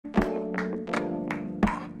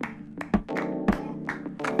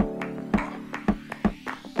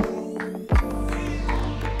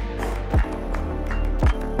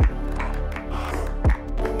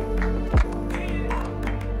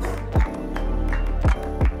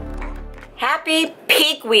Happy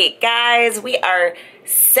peak week, guys. We are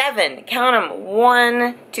 7, count them,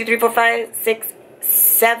 1, 2, 3, 4, 5, 6,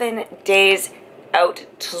 7 days out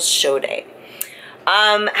till show day.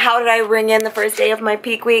 How did I ring in the first day of my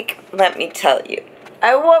peak week? Let me tell you.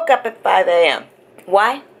 I woke up at 5 a.m.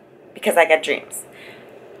 Why? Because I got dreams.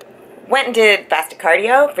 Went and did fasted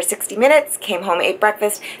cardio for 60 minutes, came home, ate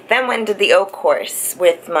breakfast, then went and did the O course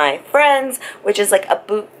with my friends, which is like a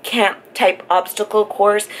boot camp type obstacle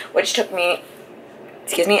course, which took me,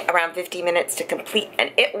 around 50 minutes to complete,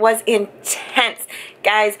 and it was intense.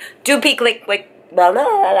 Guys, do peak week,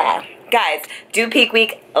 Guys, do peak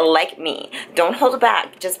week like me. Don't hold it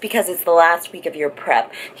back just because it's the last week of your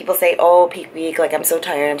prep. People say, oh, peak week, like I'm so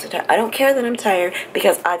tired, I don't care that I'm tired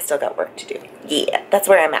because I've still got work to do. Yeah, that's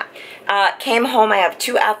where I'm at. Came home, I have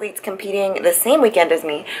 2 athletes competing the same weekend as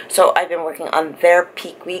me, so I've been working on their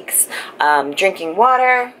peak weeks, drinking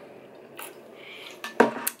water,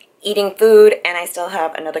 eating food, and I still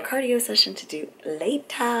have another cardio session to do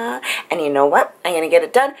later. And you know what? I'm gonna get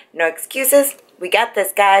it done. No excuses. We got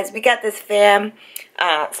this, guys. We got this, fam.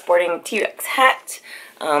 Sporting T-Rex hat.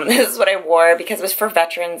 This is what I wore because it was for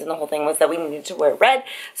veterans, and the whole thing was that we needed to wear red.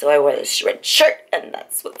 So I wore this red shirt, and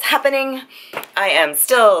that's what's happening. I am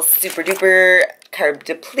still super duper carb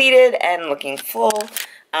depleted and looking full.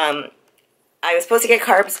 I was supposed to get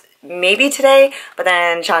carbs maybe today, but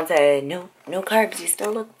then Sean said, no carbs, you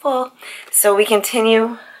still look full. So we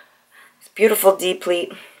continue this beautiful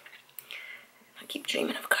deplete. I keep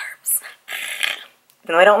dreaming of carbs.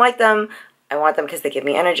 Even though I don't like them, I want them because they give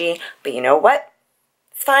me energy. But you know what?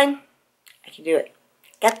 It's fine. I can do it.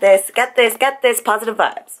 Get this, get this, get this. Positive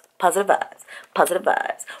vibes, positive vibes, positive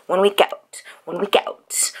vibes. 1 week out, 1 week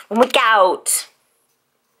out, 1 week out.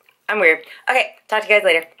 I'm weird. Okay, talk to you guys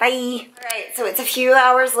later. Bye. Alright, so it's a few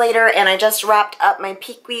hours later and I just wrapped up my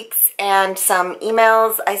peak weeks and some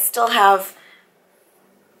emails. I still have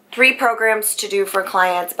 3 programs to do for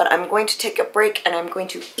clients, but I'm going to take a break and I'm going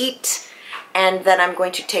to eat, and then I'm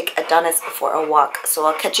going to take Adonis for a walk. So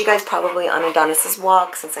I'll catch you guys probably on Adonis's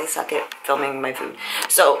walk since I suck at filming my food.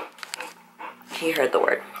 So he heard the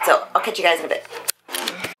word. So I'll catch you guys in a bit.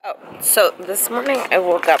 Oh, so this morning I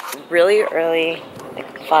woke up really early,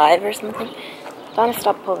 like 5 or something. Adonis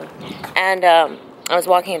stopped pulling. And I was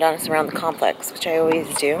walking Adonis around the complex, which I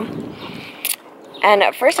always do. And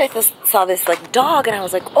at first I saw this like dog, and I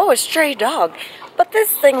was like, oh, a stray dog. But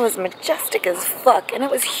this thing was majestic as fuck, and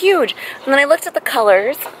it was huge. And then I looked at the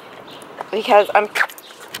colors, because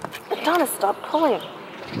Adonis stopped pulling.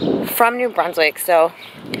 From New Brunswick, so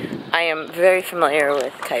I am very familiar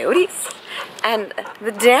with coyotes. And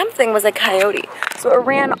the damn thing was a coyote. So it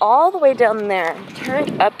ran all the way down there,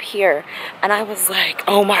 turned up here, and I was like,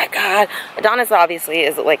 oh my god. Adonis obviously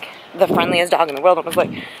is like the friendliest dog in the world. I was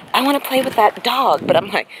like, I want to play with that dog. But I'm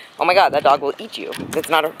like, oh my god, that dog will eat you. It's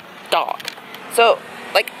not a dog. So,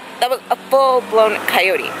 like, that was a full-blown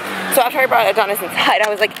coyote. So after I brought Adonis inside, I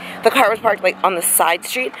was like, the car was parked like on the side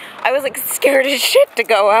street. I was like scared as shit to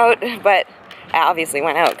go out, but I obviously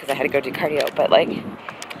went out because I had to go do cardio. But like,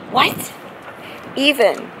 what?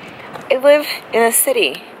 Even, I live in a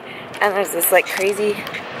city, and there's this like crazy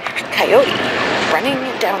coyote running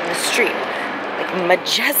down the street, like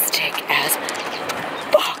majestic as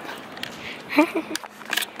fuck.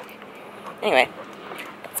 Anyway,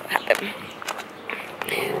 that's what happened.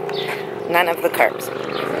 None of the carbs.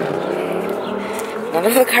 None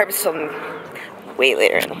of the carbs till way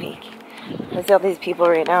later in the week. I see all these people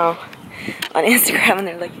right now on Instagram, and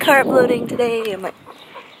they're like, carb loading today. I'm like,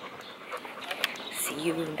 see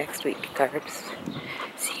you next week, carbs.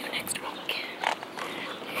 See you next week.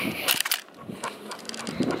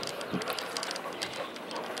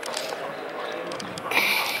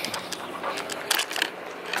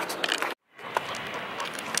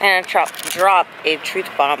 And I drop a truth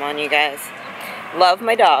bomb on you guys. Love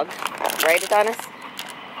my dog. Right, Adonis?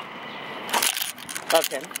 Love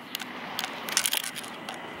him.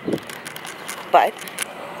 But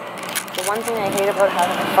the one thing I hate about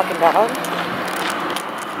having a fucking dog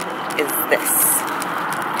is this.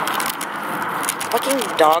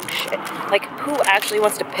 Fucking dog shit. Like, who actually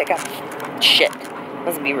wants to pick up shit?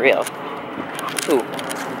 Let's be real. Who?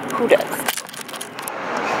 Who does?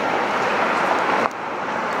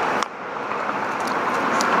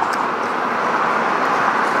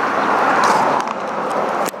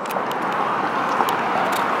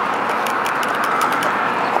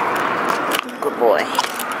 Good boy.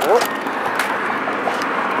 Oh.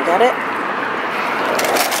 You got it?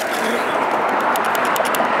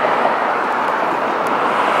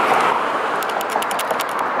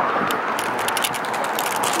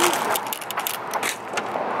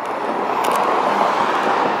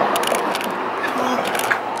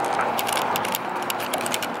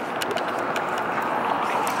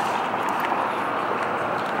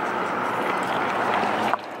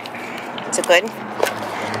 it good?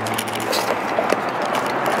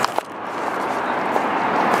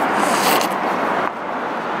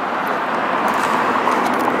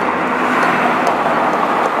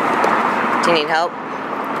 Do you need help?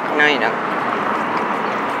 No, you don't.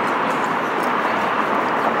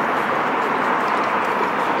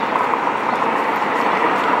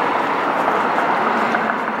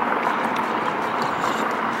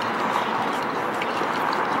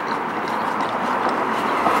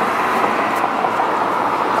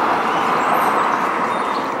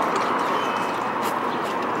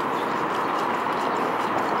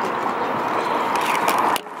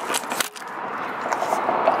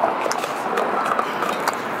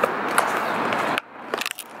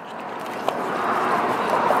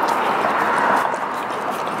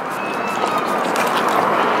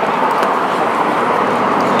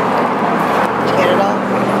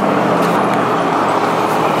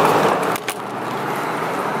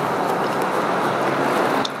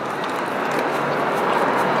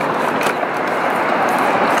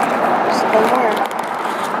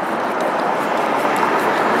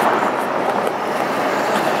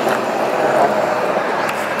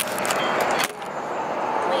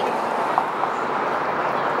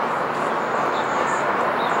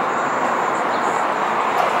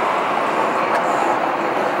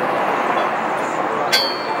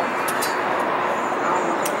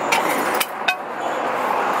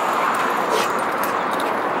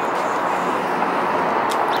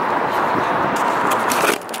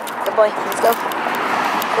 Boy, let's go.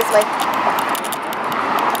 This way.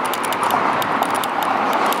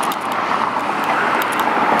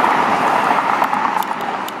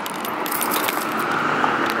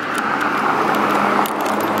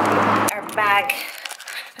 We're back.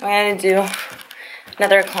 I'm gonna do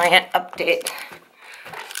another client update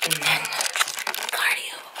and then